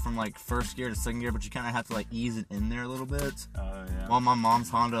it'll go from like first gear to second gear, but you kind of have to like ease it in there a little bit. Oh yeah. While my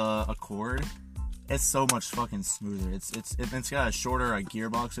mom's Honda Accord, it's so much fucking smoother. It's got a shorter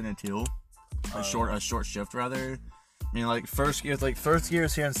gearbox in it too, a short shift rather. I mean, like first gear is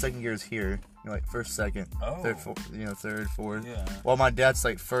here and second gear is here. You know, like first, second, third, third, fourth. Yeah. While my dad's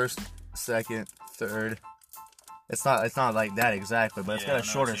like first, second, third. It's not like that exactly, but it's got a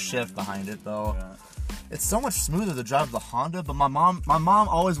shorter shift behind it though. Yeah. It's so much smoother to drive the Honda. But my mom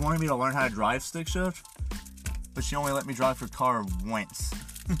always wanted me to learn how to drive stick shift, but she only let me drive her car once.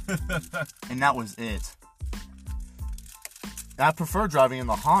 And that was it. And I prefer driving in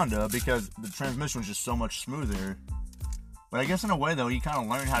the Honda because the transmission was just so much smoother. But I guess in a way though, you kind of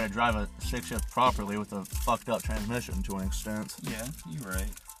learn how to drive a stick shift properly with a fucked up transmission to an extent. Yeah, you're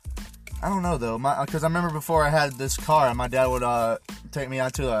right. I don't know though, because I remember before I had this car, my dad would take me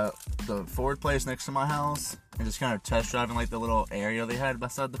out to the Ford place next to my house and just kind of test driving like the little area they had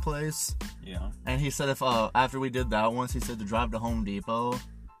beside the place. Yeah. And he said if after we did that once, he said to drive to Home Depot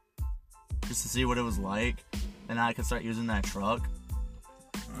just to see what it was like, and I could start using that truck.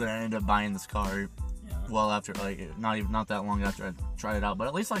 Then I ended up buying this car. Yeah. Well, after like not that long after I tried it out, but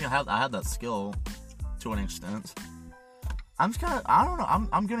at least like I had that skill to an extent. I'm just kind of, I don't know.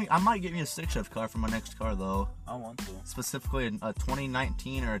 I might get me a stick shift car for my next car though. I want to. Specifically a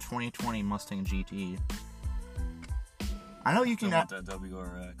 2019 or a 2020 Mustang GT. I know you can. I want that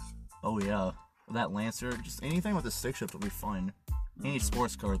WRX. Oh yeah, that Lancer. Just anything with a stick shift will be fun. Any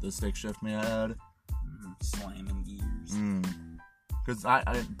sports car with a stick shift, may I add. Slamming gears. Because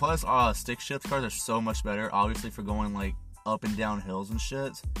plus stick shift cars are so much better, obviously for going like up and down hills and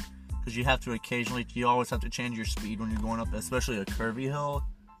shit. Because you always have to change your speed when you're going up, especially a curvy hill.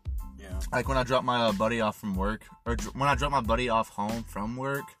 Yeah. Like when I drop my buddy off from work, or when I drop my buddy off home from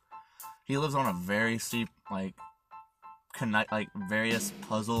work, he lives on a very steep, various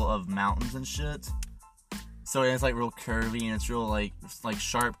puzzle of mountains and shit. So it's like real curvy and it's real like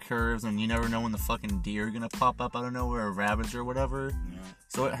sharp curves, and you never know when the fucking deer are gonna pop up out of nowhere, or rabbits or whatever. Yeah.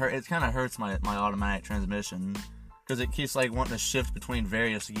 So it kind of hurts my automatic transmission. Because it keeps like wanting to shift between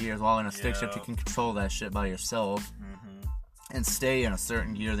various gears, while in a stick shift you can control that shit by yourself and stay in a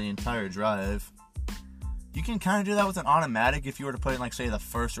certain gear the entire drive. You can kind of do that with an automatic if you were to put it in like say the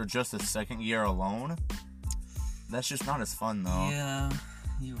first or just the second gear alone. That's just not as fun though. Yeah,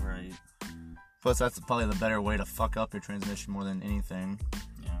 you're right. Plus that's probably the better way to fuck up your transmission more than anything.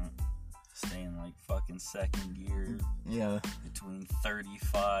 Yeah. Stay in like fucking second gear. Yeah. Between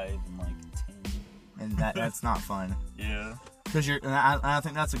 35 and like 10. And that's not fun. Yeah. Because I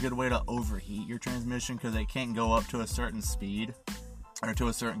think that's a good way to overheat your transmission, because it can't go up to a certain speed or to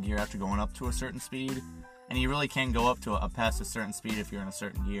a certain gear after going up to a certain speed, and you really can go up to past a certain speed if you're in a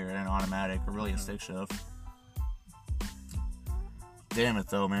certain gear in an automatic or really a stick shift. Damn it,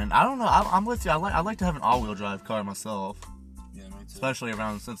 though, man. I don't know. I'm with you. I'd like to have an all-wheel drive car myself. Yeah, me too. Especially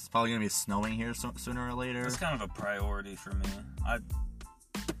around, since it's probably going to be snowing here sooner or later. It's kind of a priority for me.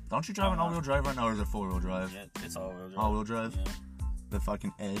 Don't you drive an all-wheel drive right now, or is it four-wheel drive? Yeah, it's all-wheel drive. All-wheel drive? Yeah. The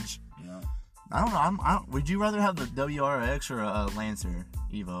fucking Edge? Yeah. I don't know. Would you rather have the WRX or a Lancer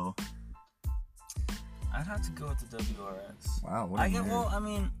Evo? I'd have to go with the WRX. Wow, what I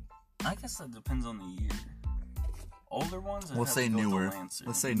mean, I guess that depends on the year. Older ones, I'd We'll have say to go newer. with the Lancer.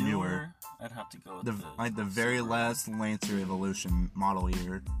 Let's say newer. I'd have to go with the very Subaru. last Lancer Evolution model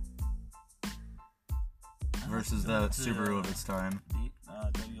year versus the Subaru of its time.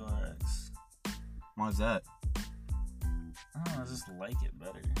 The WRX. Why is that? I don't know, I just like it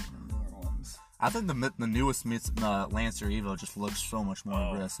better than newer ones. I think the newest Lancer Evo just looks so much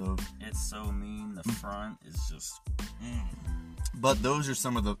more aggressive. It's so mean. The front is just. But those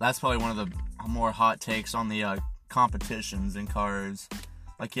are that's probably one of the more hot takes on the competitions in cars.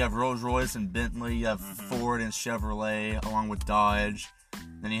 Like you have Rolls Royce and Bentley, you have Ford and Chevrolet, along with Dodge.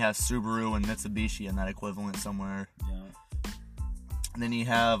 Then you have Subaru and Mitsubishi in that equivalent somewhere. Yeah. And then you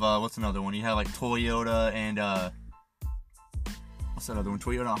have what's another one? You have like Toyota and what's that other one?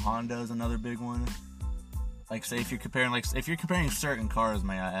 Toyota and Honda is another big one. Like say if you're comparing certain cars,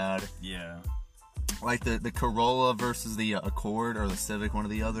 may I add? Yeah. Like the Corolla versus the Accord or the Civic, one or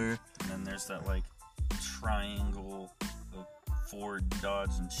the other. And then there's that like triangle of Ford,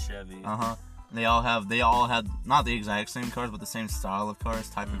 Dodge, and Chevy. They all had not the exact same cars, but the same style of cars,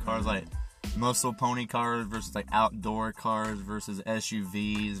 type of cars, like muscle pony cars versus like outdoor cars versus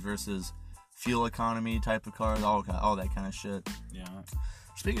SUVs versus fuel economy type of cars, all that kind of shit. Yeah.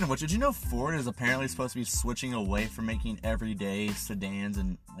 Speaking of which, did you know Ford is apparently supposed to be switching away from making everyday sedans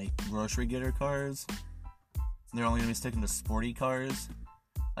and like grocery getter cars? They're only gonna be sticking to sporty cars,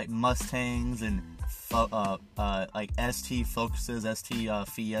 like Mustangs and like ST Focuses, ST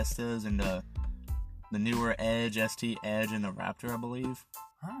Fiestas, and the newer Edge, ST Edge, and the Raptor, I believe.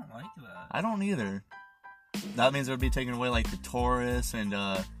 I don't like that. I don't either. That means they'll be taking away like the Taurus and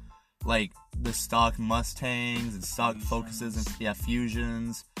like the stock Mustangs and stock Focuses and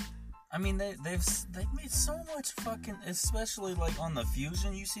Fusions. I mean, they've made so much fucking, especially like on the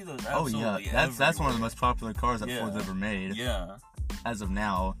Fusion. You see those absolutely that's one of the most popular cars that Ford's ever made. Yeah. As of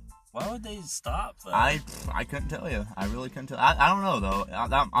now. Why would they stop that? I couldn't tell you. I really couldn't tell. I don't know though.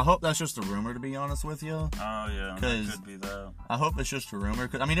 I hope that's just a rumor, to be honest with you. Oh yeah, that could be that. I hope it's just a rumor.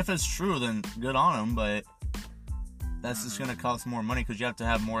 Cause, I mean, if it's true, then good on them. But that's just gonna cost more money because you have to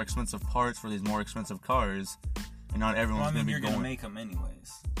have more expensive parts for these more expensive cars, and not everyone's gonna be you're going. Gonna make them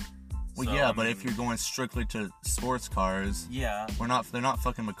anyways. Well, so, yeah, but if you're going strictly to sports cars, yeah, they're not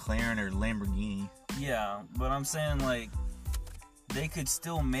fucking McLaren or Lamborghini. Yeah, but I'm saying like they could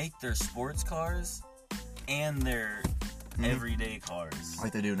still make their sports cars and their everyday cars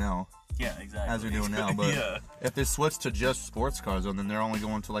like they do now. Yeah, exactly. As they're doing now, but if they switch to just sports cars, then they're only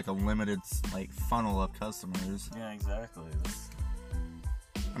going to like a limited like funnel of customers. Yeah, exactly.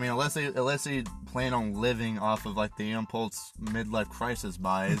 I mean, unless they plan on living off of like the impulse midlife crisis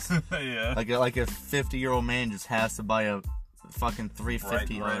buys. Yeah. Like a 50-year-old man just has to buy a fucking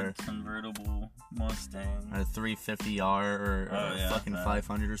 350R convertible Mustang, a 350R or a fucking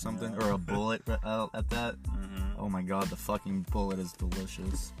 500 or something, or a Bullet at that. Oh my god, the fucking Bullet is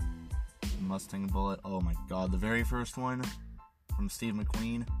delicious. Mustang Bullet. Oh my god, the very first one from Steve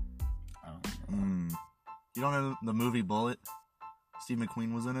McQueen. You don't know the movie Bullet? Steve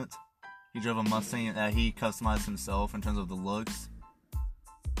McQueen was in it. He drove a Mustang that he customized himself in terms of the looks.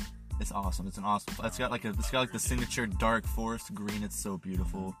 It's awesome. It's an awesome. It's got like the signature dark forest green. It's so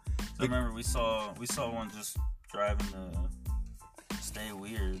beautiful. So I remember we saw one just driving to Stay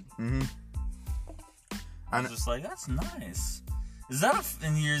Weird. I was just like, that's nice. Is that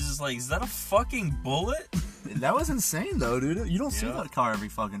and you're just like, is that a fucking Bullet? That was insane though, dude. You don't see that car every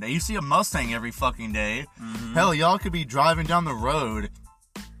fucking day. You see a Mustang every fucking day. Hell, y'all could be driving down the road,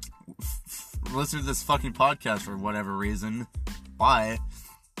 listen to this fucking podcast for whatever reason. Why?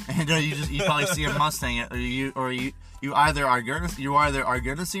 And you probably see a Mustang, or you either are gonna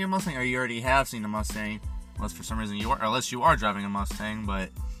see a Mustang, or you already have seen a Mustang, unless for some reason unless you are driving a Mustang. But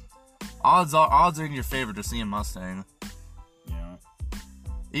odds are in your favor to see a Mustang.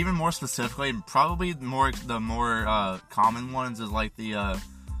 Even more specifically, probably the more common ones is like the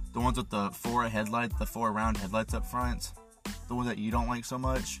ones with the four round headlights up front. The one that you don't like so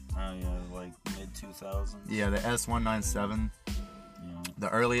much. Oh yeah, like mid 2000s. Yeah, the S197. Yeah. The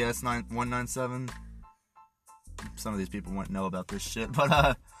early S197. Some of these people wouldn't know about this shit, but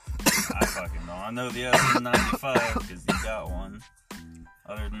I fucking know. I know the S95 because you got one.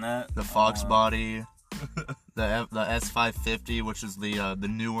 Other than that, the Fox body. the S550, which is the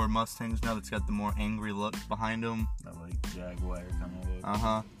newer Mustangs now that's got the more angry look behind them. That like Jaguar kind of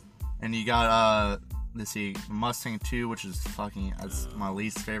look. And you got let's see, Mustang 2, which is that's my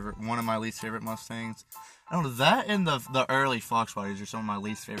least favorite, one of my least favorite Mustangs. I don't know, that and the early Fox bodies are some of my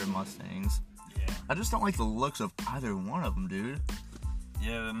least favorite Mustangs. Yeah. I just don't like the looks of either one of them, dude.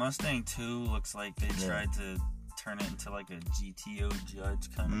 Yeah, the Mustang 2 looks like they tried to turn it into like a GTO Judge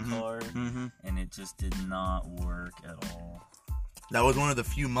kind of car, and it just did not work at all. That was one of the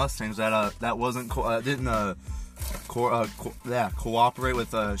few Mustangs that wasn't didn't cooperate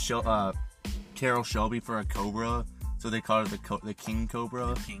with Carroll Shelby for a Cobra, so they called it the King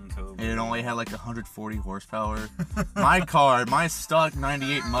Cobra. The King Cobra. And it only had like 140 horsepower. My stock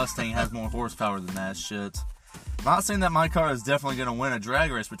 '98 Mustang has more horsepower than that shit. Not saying that my car is definitely gonna win a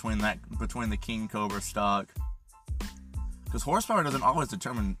drag race between the King Cobra stock, because horsepower doesn't always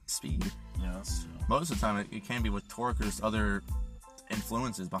determine speed. Yeah, that's true. Most of the time, it can be with torque or just other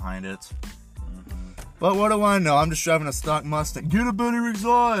influences behind it. But what do I know? I'm just driving a stock Mustang. Get a better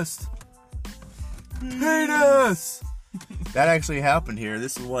exhaust! Penis! That actually happened here.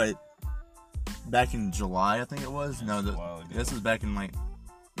 This is back in July, I think it was? No, this was back in like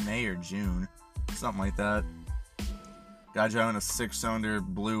May or June. Something like that. Guy driving a 6-cylinder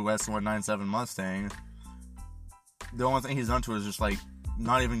blue S197 Mustang. The only thing he's done to it is just like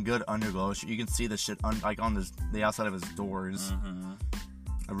not even good underglow. You can see the shit on the outside of his doors.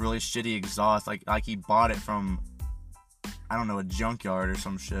 A really shitty exhaust, like he bought it from, I don't know, a junkyard or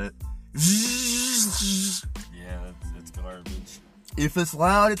some shit. Yeah, it's garbage. If it's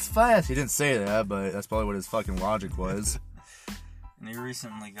loud, it's fast. He didn't say that, but that's probably what his fucking logic was. And he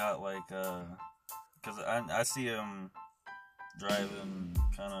recently got like, because I see him driving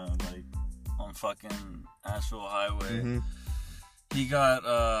kind of like on fucking Asheville Highway. He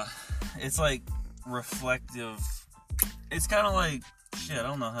got, it's like reflective. It's kind of like, shit, I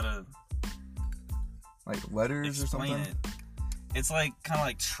don't know how to like letters explain or something. It's like kind of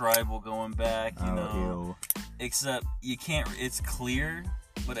like tribal going back, you know. Ew. Except you can't. It's clear,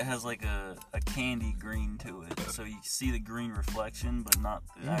 but it has like a candy green to it, so you see the green reflection, but not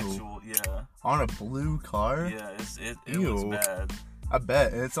the actual. Yeah. On a blue car. Yeah, it looks bad. I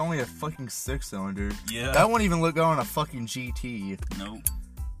bet it's only a fucking 6-cylinder. Yeah. That wouldn't even look good on a fucking GT. Nope.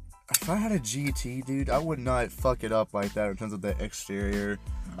 If I had a GT, dude, I would not fuck it up like that in terms of the exterior.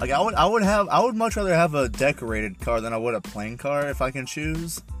 Like I would much rather have a decorated car than I would a plain car if I can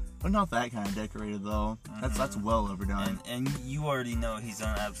choose. But not that kind of decorated though. That's well overdone. And you already know he's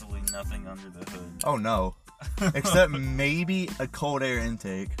done absolutely nothing under the hood. Oh no. Except maybe a cold air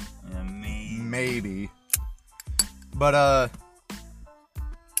intake. Yeah, maybe. But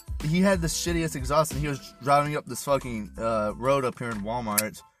he had the shittiest exhaust, and he was driving up this fucking road up here in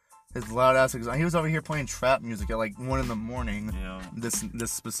Walmart. His loud ass exhaust. He was over here playing trap music at like 1 a.m. Yeah.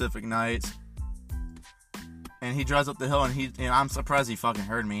 This specific night. And he drives up the hill, and I'm surprised he fucking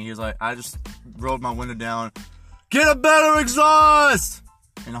heard me. He was like, I just rolled my window down. Get a better exhaust!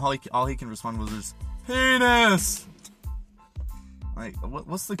 And all he can respond was just, penis! Like,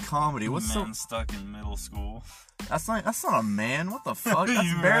 what's the comedy? What's man stuck in middle school? That's not a man. What the fuck?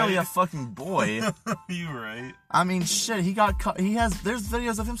 That's barely a fucking boy. You right. I mean, shit. There's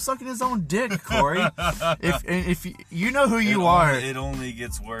videos of him sucking his own dick, Corey. if you know who you are. It only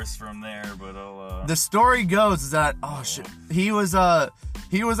gets worse from there. But the story goes that he was a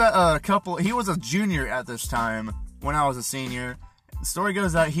junior at this time when I was a senior. The story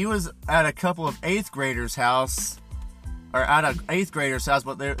goes that he was at a couple of 8th graders' house,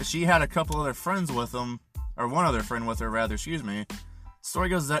 but she had a couple other friends with them. Or one other friend with her, rather, excuse me. Story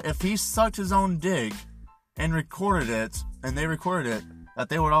goes that if he sucked his own dick and recorded it, and they recorded it, that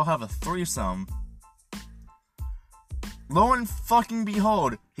they would all have a threesome. Lo and fucking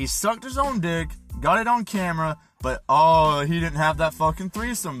behold, he sucked his own dick, got it on camera, but he didn't have that fucking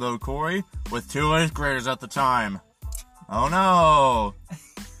threesome though, Corey, with 2 8th graders at the time. Oh no.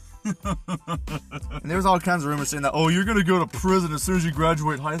 And there was all kinds of rumors saying that, you're gonna go to prison as soon as you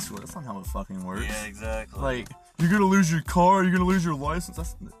graduate high school. That's not how it fucking works. Yeah, exactly. Like, you're gonna lose your car, you're gonna lose your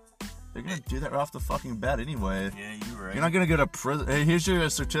license. They're gonna do that right off the fucking bat anyway. Yeah, you're right. You're not gonna go to prison. Hey, here's your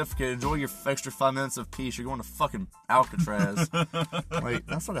certificate. Enjoy your extra 5 minutes of peace. You're going to fucking Alcatraz. Wait,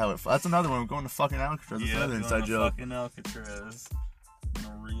 that's not how it. That's another one. I'm going to fucking Alcatraz. That's another inside joke. Fucking Alcatraz. I'm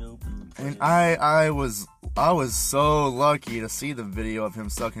gonna reopen the place. And I was so lucky to see the video of him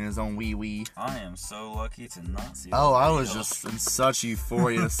sucking his own wee. I am so lucky to not see. I was just in such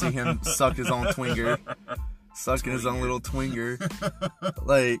euphoria to see him suck his own twinger, sucking his own little twinger.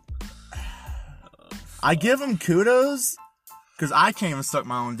 Like, I give him kudos Because I can't even suck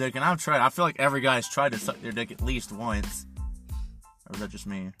my own dick, and I've tried. I feel like every guy's tried to suck their dick at least once. Or is that just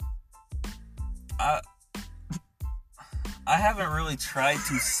me? I haven't really tried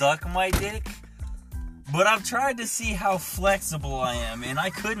to suck my dick, but I've tried to see how flexible I am, and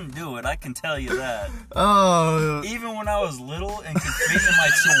I couldn't do it, I can tell you that. Oh. Even when I was little and could fit in my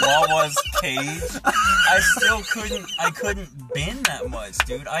chihuahua's cage, I couldn't bend that much,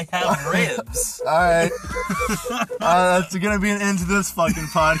 dude. I have ribs. Alright. That's gonna be an end to this fucking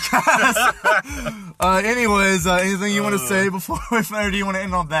podcast. Anyways, anything you want to say before we finish, or do you want to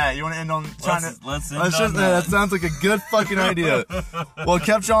end on that? You want to end on trying to... Let's end on that sounds like a good fucking idea. We'll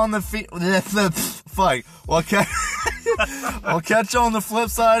catch you on the fuck. We'll catch you on the flip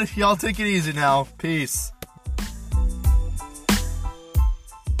side. Y'all take it easy now. Peace.